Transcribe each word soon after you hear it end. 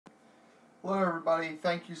Hello everybody,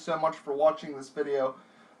 thank you so much for watching this video.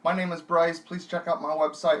 My name is Bryce. Please check out my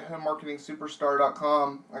website,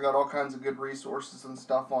 homemarketingsuperstar.com. I got all kinds of good resources and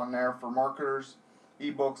stuff on there for marketers,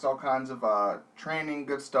 ebooks, all kinds of training,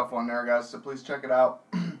 good stuff on there, guys, so please check it out.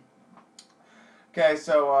 Okay,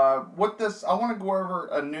 so with this, I want to go over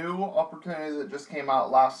a new opportunity that just came out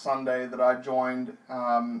last Sunday that I joined.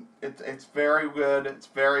 It's very good, it's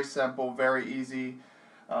very simple, very easy.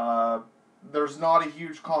 There's not a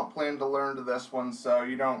huge comp plan to learn to this one, so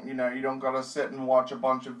you don't gotta sit and watch a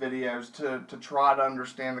bunch of videos to try to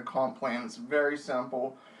understand the comp plan. It's very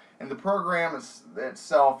simple, and the program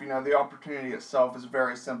itself, the opportunity itself is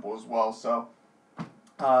very simple as well. So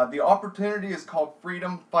the opportunity is called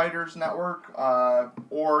Freedom Fighters Network,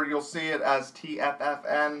 or you'll see it as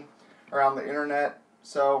TFFN around the internet.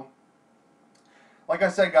 So like I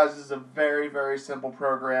said, guys, this is a very, very simple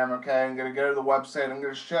program, okay? I'm going to go to the website. I'm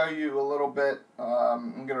going to show you a little bit.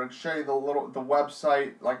 I'm going to show you the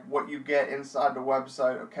website, like what you get inside the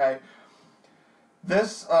website, okay?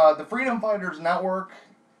 The Freedom Fighters Network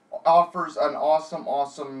offers an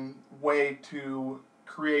awesome way to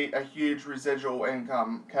create a huge residual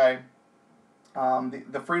income, okay?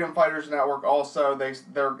 The Freedom Fighters Network also,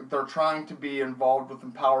 they're trying to be involved with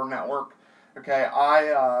Empower Network. Okay,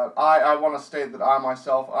 I want to state that I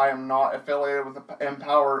myself, I am not affiliated with the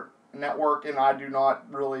Empower Network, and I do not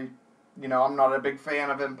really, I'm not a big fan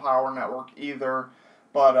of Empower Network either.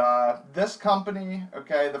 But this company,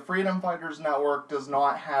 okay, the Freedom Fighters Network does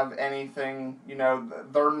not have anything,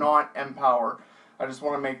 they're not Empower. I just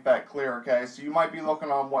want to make that clear, okay? So you might be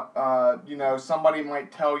looking on what, somebody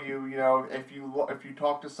might tell you, if you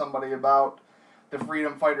talk to somebody about the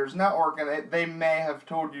Freedom Fighters Network, and they may have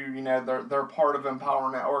told you, they're part of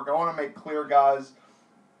Empower Network. I want to make clear, guys,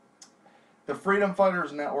 the Freedom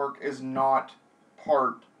Fighters Network is not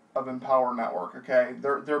part of Empower Network, okay?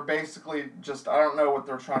 They're basically just, I don't know what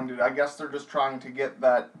they're trying to do. I guess they're just trying to get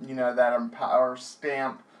that, that Empower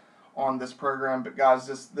stamp on this program. But guys,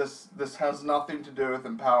 this has nothing to do with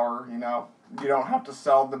Empower. You don't have to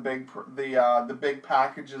sell the big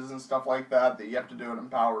packages and stuff like that you have to do at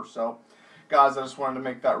Empower. So guys, I just wanted to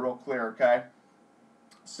make that real clear, okay?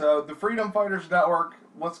 So the Freedom Fighters Network,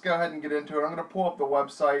 let's go ahead and get into it. I'm going to pull up the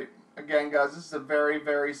website. Again, guys, this is a very,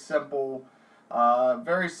 very simple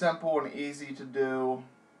and easy to do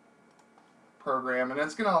program, and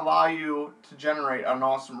it's going to allow you to generate an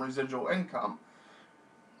awesome residual income.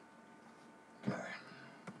 Okay.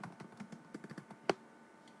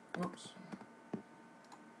 Oops.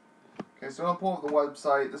 Okay, so I'm going to pull up the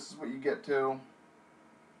website. This is what you get to.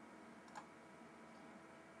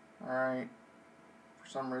 Alright, for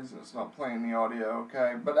some reason it's not playing the audio,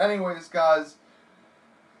 okay? But anyways, guys,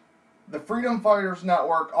 the Freedom Fighters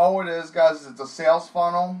Network, all it is, guys, is it's a sales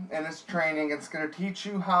funnel, and it's training. It's going to teach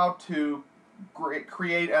you how to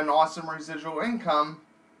create an awesome residual income.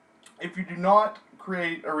 If you do not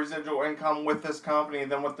create a residual income with this company,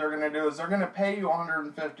 then what they're going to do is they're going to pay you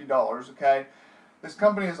 $150, okay? This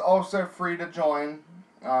company is also free to join.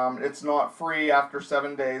 It's not free after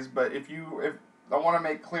 7 days, but if I want to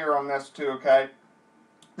make clear on this too, okay?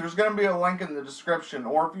 There's going to be a link in the description,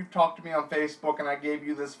 or if you've talked to me on Facebook and I gave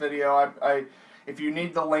you this video, if you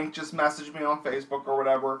need the link, just message me on Facebook or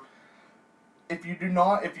whatever. If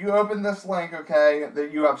you open this link, okay,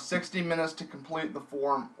 that you have 60 minutes to complete the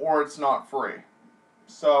form, or it's not free.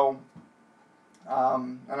 So,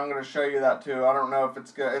 and I'm going to show you that too. I don't know if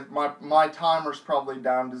it's good. My timer's probably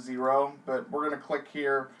down to 0, but we're going to click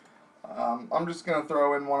here. I'm just going to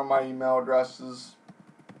throw in one of my email addresses.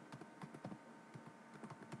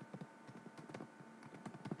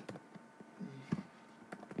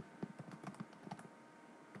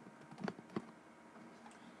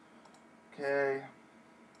 Okay.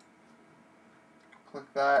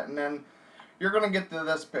 Click that, and then you're going to get to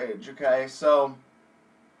this page, okay? So,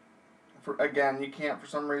 again, for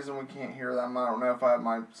some reason we can't hear them. I don't know if I have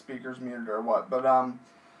my speakers muted or what, but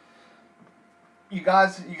you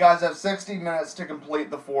guys have 60 minutes to complete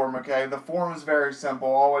the form, okay? The form is very simple.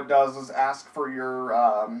 All it does is ask for your,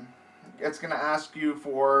 it's going to ask you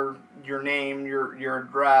for your name, your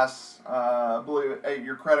address,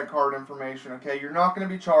 your credit card information, okay? You're not going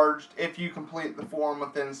to be charged if you complete the form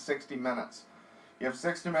within 60 minutes. You have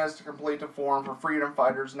 60 minutes to complete the form for Freedom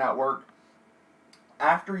Fighters Network.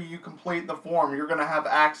 After you complete the form, you're going to have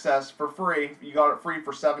access for free. You got it free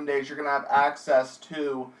for 7 days. You're going to have access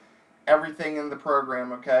to everything in the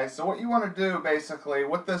program, okay? So what you want to do, basically,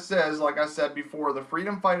 what this is, like I said before, the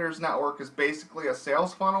Freedom Fighters Network is basically a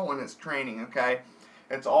sales funnel and it's training, okay?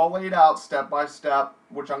 It's all laid out step by step,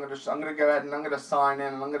 which I'm going to go ahead and I'm going to sign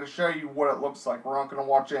in and I'm going to show you what it looks like. We're not going to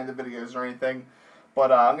watch any of the videos or anything,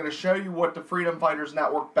 But I'm going to show you what the Freedom Fighters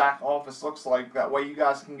Network back office looks like. That way you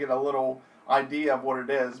guys can get a little idea of what it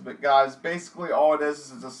is. But guys, basically all it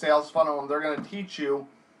is a sales funnel, and they're going to teach you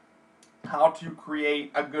how to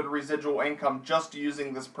create a good residual income just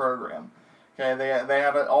using this program. Okay, they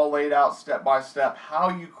have it all laid out step by step. How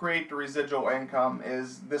you create the residual income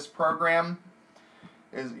is this program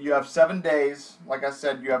is you have 7 days. Like I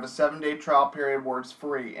said, you have a 7-day trial period where it's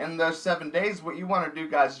free. In those 7 days, what you want to do,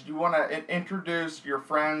 guys, is you want to introduce your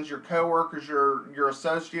friends, your coworkers, your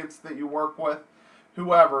associates that you work with,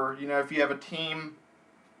 whoever, you know, if you have a team,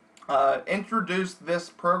 introduce this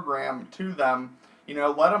program to them. You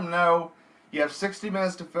know, let them know you have 60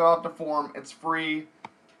 minutes to fill out the form. It's free.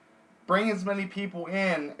 Bring as many people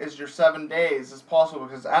in as your 7 days as possible,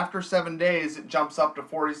 because after 7 days, it jumps up to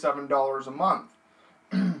 $47 a month.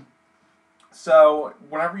 So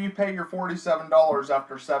whenever you pay your $47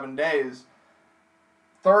 after 7 days,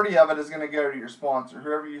 30 of it is going to go to your sponsor,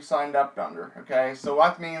 whoever you signed up under. Okay, so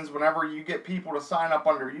that means whenever you get people to sign up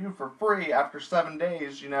under you for free after 7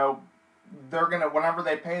 days, you know, they're gonna, whenever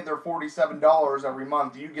they pay their $47 every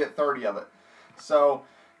month, you get 30 of it. So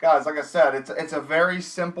guys, like I said, it's a very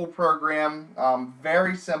simple program,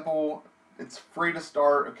 very simple. It's free to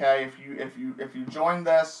start. Okay, if you join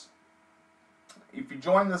this. If you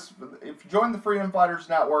join the Freedom Fighters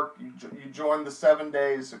Network, you join the 7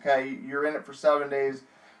 days. Okay, you're in it for 7 days.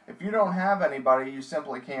 If you don't have anybody, you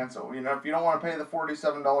simply cancel. You know, if you don't want to pay the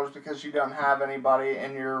 $47 because you don't have anybody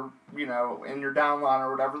in your, you know, in your downline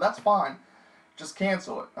or whatever, that's fine. Just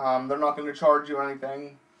cancel it. They're not going to charge you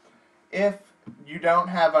anything. If you don't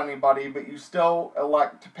have anybody, but you still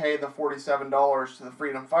elect to pay the $47 to the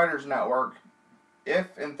Freedom Fighters Network,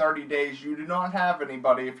 if in 30 days you do not have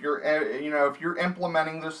anybody, if you're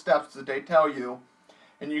implementing the steps that they tell you,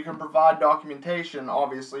 and you can provide documentation,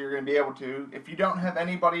 obviously you're going to be able to. If you don't have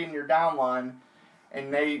anybody in your downline,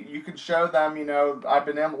 and you could show them, you know, I've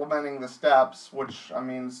been implementing the steps, which, I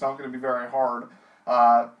mean, it's not going to be very hard.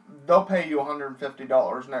 They'll pay you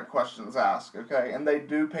 $150, no questions asked. Okay, and they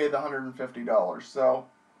do pay the $150. So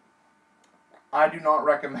I do not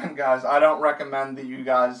recommend, guys. I don't recommend that you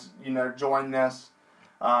guys, you know, join this.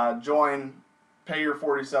 Pay your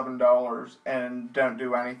 $47 and don't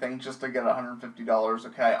do anything just to get $150.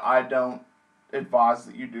 Okay, I don't advise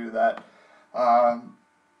that you do that.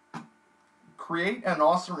 Create an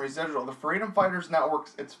awesome residual. The Freedom Fighters Network,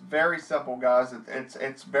 it's very simple, guys.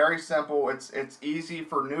 It's very simple. It's easy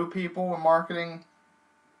for new people in marketing.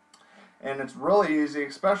 And it's really easy,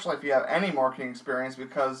 especially if you have any marketing experience,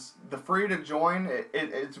 because the free to join,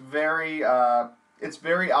 it's very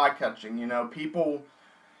eye-catching. You know, people,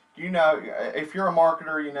 you know, if you're a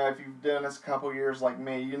marketer, you know, if you've done this a couple years like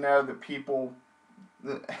me, you know that people,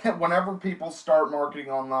 whenever people start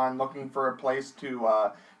marketing online looking for a place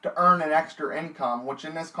to earn an extra income, which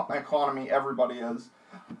in this economy everybody is,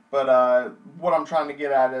 but what I'm trying to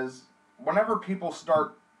get at is whenever people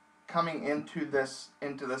start coming into this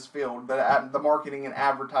field, the marketing and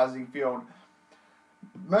advertising field,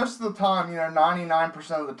 most of the time, you know,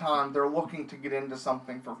 99% of the time, they're looking to get into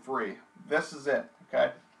something for free. This is it,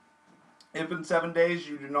 okay? If in 7 days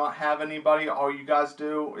you do not have anybody, all you guys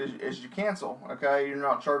do is you cancel, okay? You're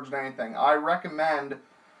not charged anything. I recommend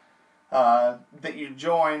that you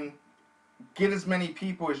join. Get as many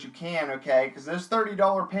people as you can, okay? Because those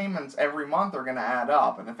 $30 payments every month are going to add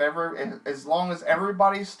up, and as long as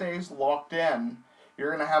everybody stays locked in, you're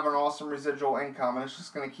going to have an awesome residual income, and it's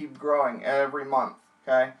just going to keep growing every month,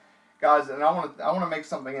 okay, guys? And I want to make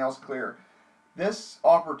something else clear. This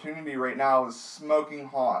opportunity right now is smoking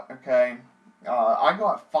hot, okay? I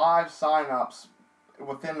got 5 signups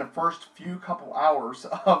within the first couple hours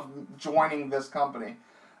of joining this company,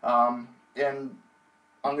 and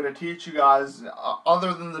I'm going to teach you guys,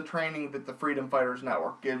 other than the training that the Freedom Fighters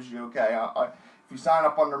Network gives you, okay? If you sign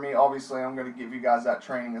up under me, obviously I'm going to give you guys that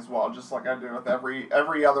training as well, just like I do with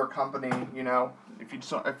every other company, you know. If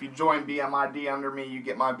you join BMID under me, you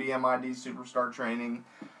get my BMID Superstar training.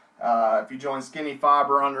 If you join Skinny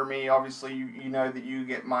Fiber under me, obviously you know that you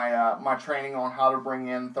get my my training on how to bring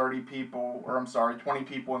in 20 people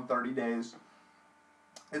in 30 days.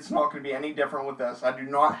 It's not going to be any different with this. I do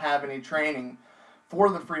not have any training for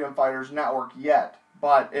the Freedom Fighters Network yet,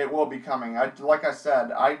 but it will be coming. Like I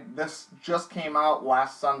said, this just came out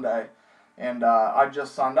last Sunday, and I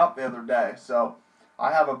just signed up the other day. So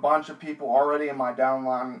I have a bunch of people already in my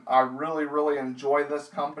downline. I really, really enjoy this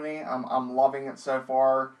company. I'm loving it so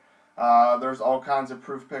far. There's all kinds of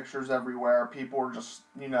proof pictures everywhere. People are just,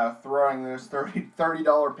 you know, throwing those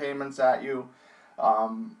 $30 payments at you.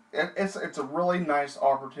 It's a really nice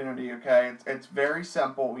opportunity, okay? It's very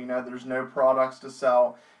simple, you know, there's no products to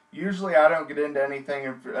sell. Usually I don't get into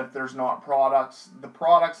anything if there's not products. The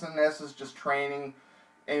products in this is just training,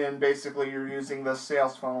 and basically you're using this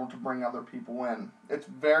sales funnel to bring other people in. It's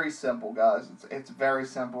very simple, guys. It's very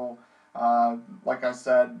simple. Like I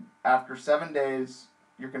said, after 7 days,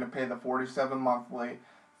 you're going to pay the $47 monthly.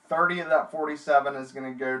 30 of that 47 is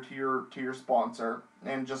going to go to your sponsor,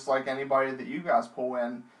 and just like anybody that you guys pull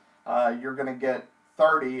in, you're going to get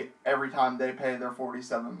 30 every time they pay their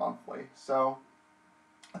 47 monthly. So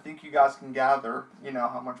I think you guys can gather,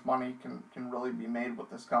 how much money can really be made with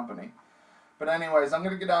this company. But anyways, I'm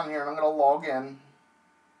going to get down here and I'm going to log in.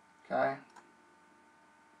 Okay.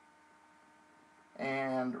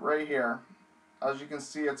 And right here, as you can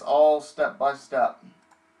see, it's all step by step.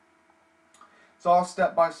 It's all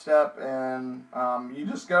step by step, and you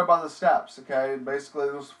just go by the steps. Okay. Basically,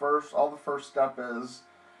 all the first step is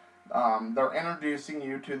they're introducing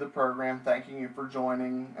you to the program, thanking you for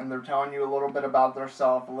joining, and they're telling you a little bit about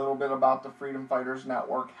themselves, a little bit about the Freedom Fighters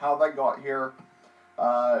Network, how they got here,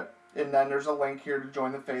 and then there's a link here to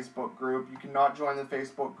join the Facebook group. You cannot join the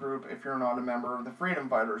Facebook group if you're not a member of the Freedom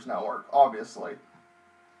Fighters Network, obviously.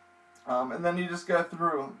 And then you just go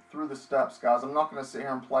through the steps, guys. I'm not going to sit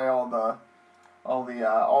here and play all the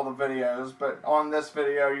videos, but on this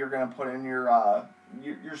video, you're going to put in your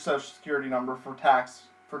Social Security number for taxes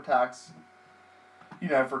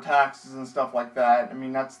and stuff like that. I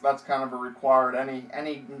mean, that's kind of a required.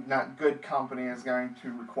 Any not good company is going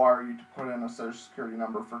to require you to put in a Social Security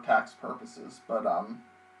number for tax purposes. But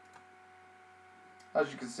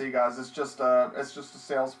as you can see, guys, it's just a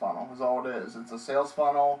sales funnel. Is all it is. It's a sales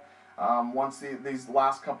funnel. Once these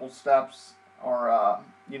last couple steps are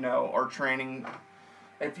training.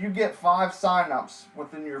 If you get 5 signups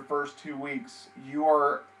within your first 2 weeks, you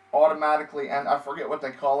are automatically, and I forget what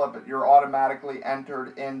they call it, but you're automatically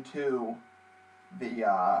entered into the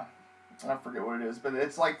I forget what it is, but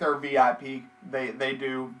it's like their VIP. They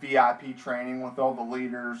do VIP training with all the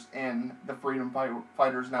leaders in the Freedom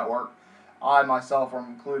Fighters Network. I myself am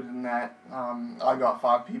included in that. I got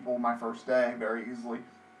 5 people my first day very easily,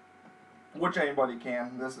 which anybody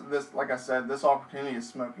can. This like I said, this opportunity is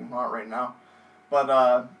smoking hot right now.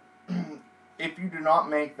 But if you do not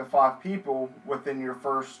make the 5 people within your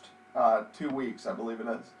first 2 weeks, I believe it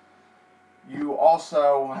is, you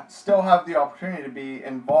also still have the opportunity to be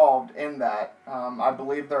involved in that. I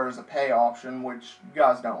believe there is a pay option, which you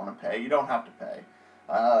guys don't want to pay. You don't have to pay.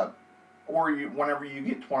 Whenever you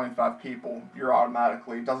get 25 people, you're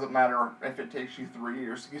automatically, it doesn't matter if it takes you 3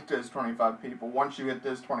 years to get those 25 people. Once you get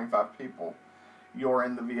those 25 people, you're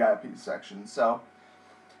in the VIP section. So,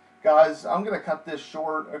 guys, I'm going to cut this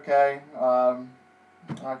short, okay?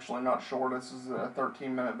 Actually, not short. This is a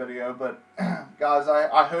 13-minute video. But, guys,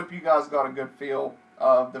 I hope you guys got a good feel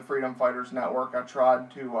of the Freedom Fighters Network. I tried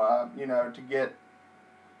to get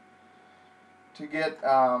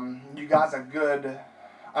you guys a good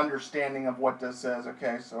understanding of what this is.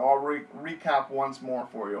 Okay, so I'll recap once more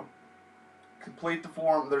for you. Complete the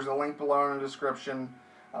form. There's a link below in the description.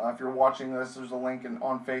 If you're watching this, there's a link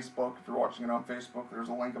on Facebook. If you're watching it on Facebook, there's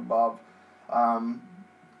a link above.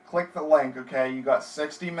 Click the link. Okay, you got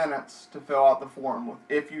 60 minutes to fill out the form.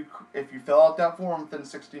 If you fill out that form within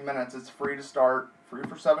 60 minutes, it's free to start. Free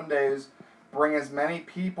for 7 days. Bring as many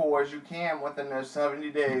people as you can within those 70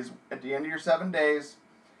 days. At the end of your 7 days,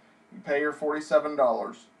 you pay your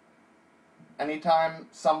 $47. Anytime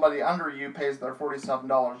somebody under you pays their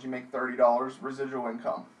 $47, you make $30 residual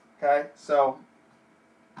income. Okay? So,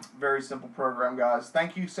 very simple program, guys.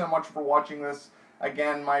 Thank you so much for watching this.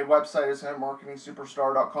 Again, my website is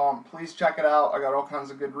homemarketingsuperstar.com. Please check it out. I got all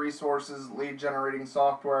kinds of good resources, lead generating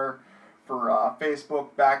software for Facebook,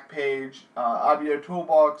 Backpage, IBO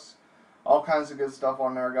Toolbox, all kinds of good stuff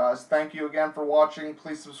on there, guys. Thank you again for watching.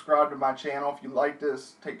 Please subscribe to my channel if you like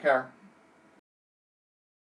this. Take care.